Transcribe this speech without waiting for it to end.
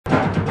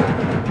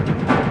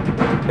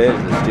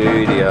Here's the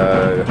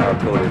studio. How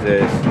cool is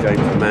this? James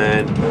the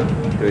man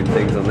doing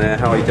things on there.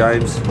 How are you,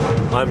 James?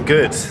 I'm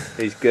good.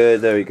 He's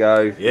good. There we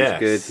go. Yes. He's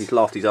good. He's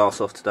laughed his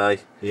arse off today.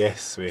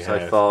 Yes, we so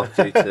have. far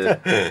due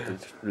to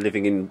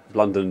living in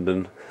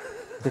London.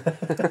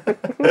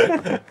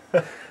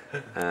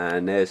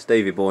 And there's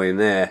Stevie Boy in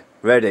there,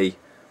 ready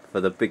for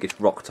the biggest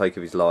rock take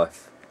of his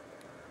life,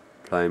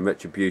 playing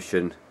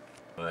Retribution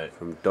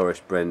from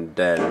Doris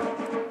Brendel.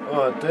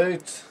 Alright,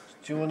 dude,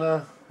 do you want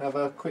to have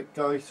a quick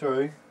go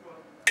through?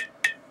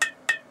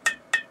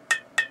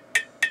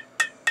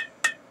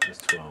 There's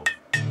 12.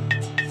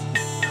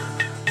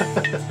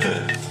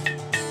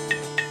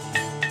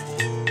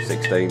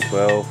 16,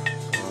 12.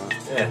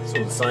 Yeah, it's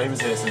all the same,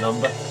 isn't it? It's a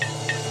number.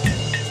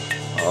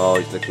 Oh,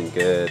 he's looking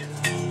good.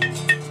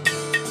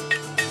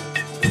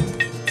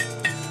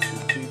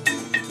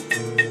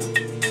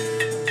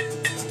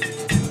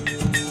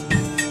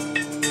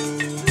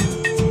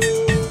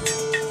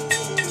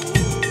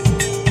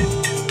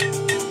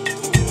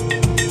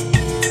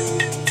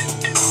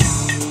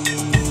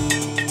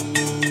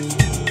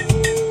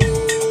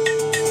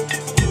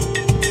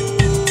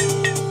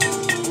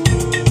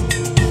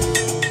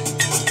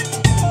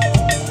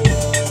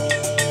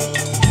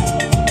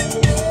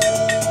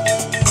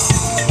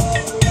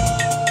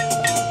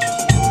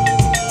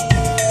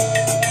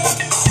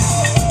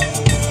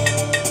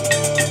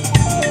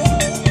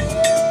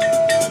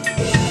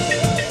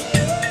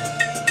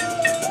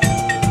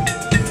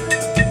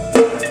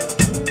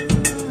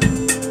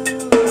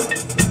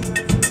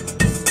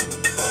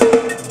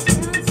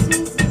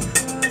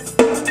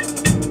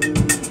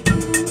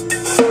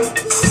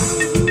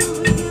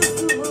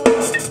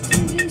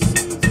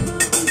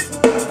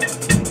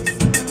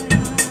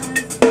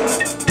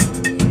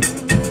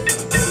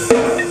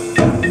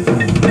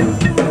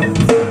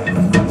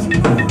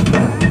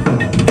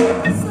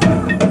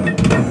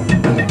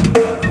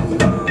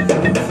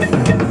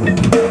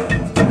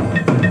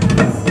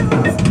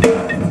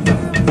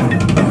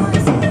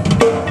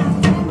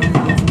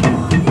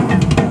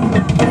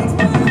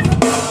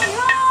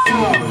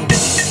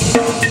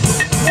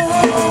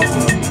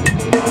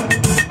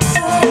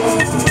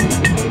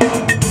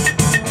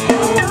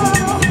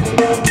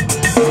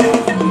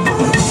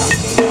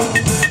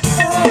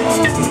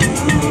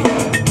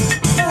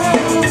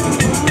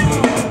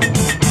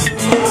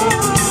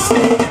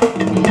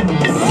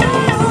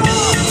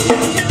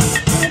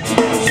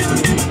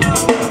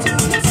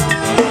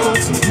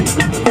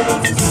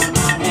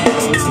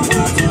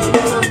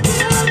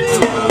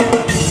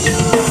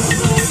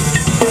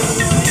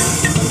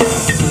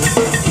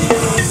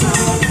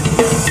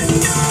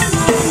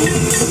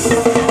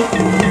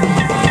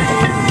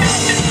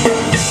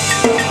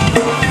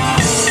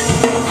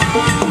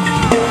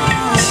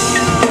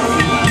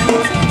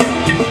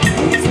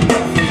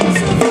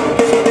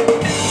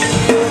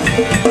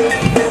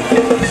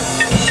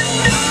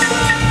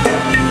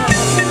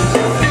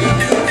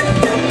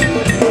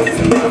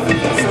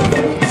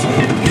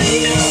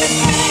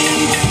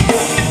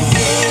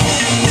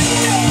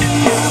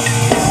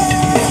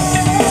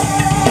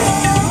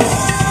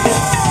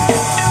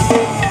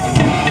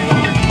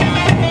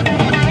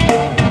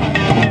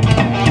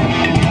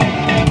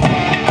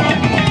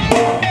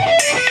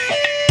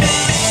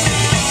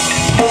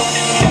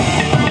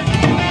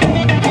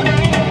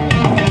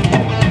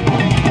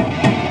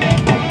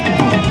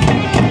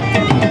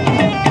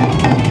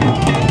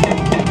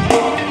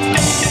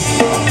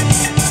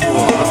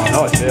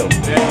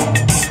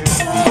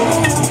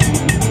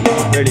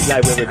 Really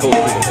glad we're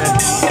recording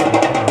this.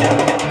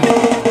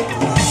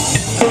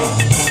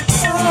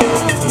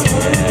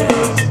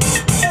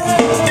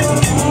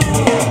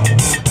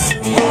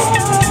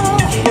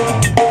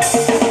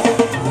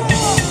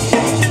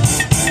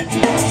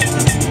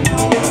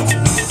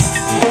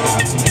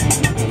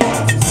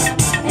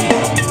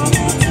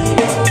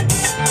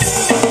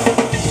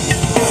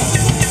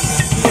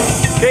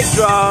 Kick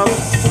drums.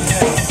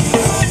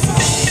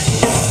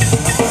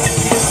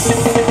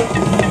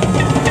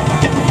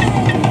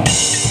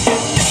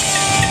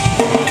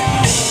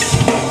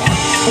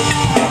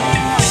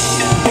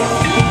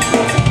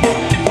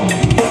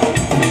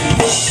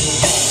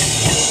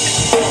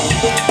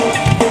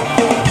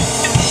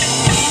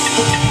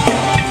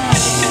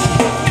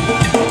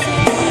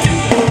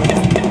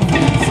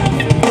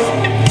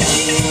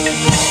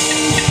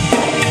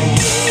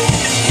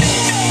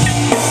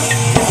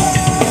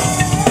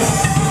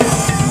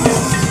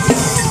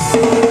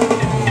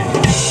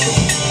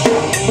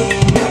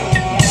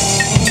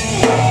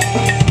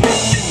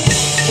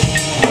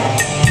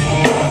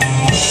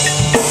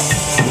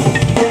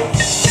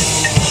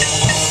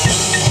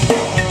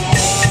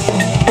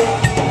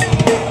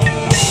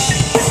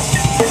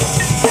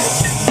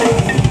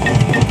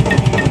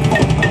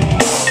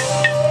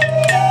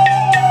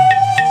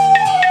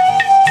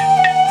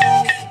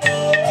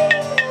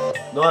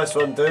 Nice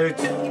one, dude.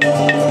 Oh,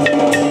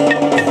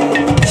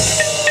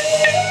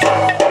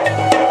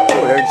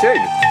 they're in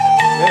tune.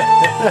 Yeah.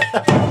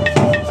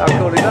 How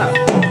cool is that?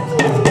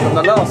 From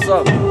the last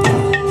song.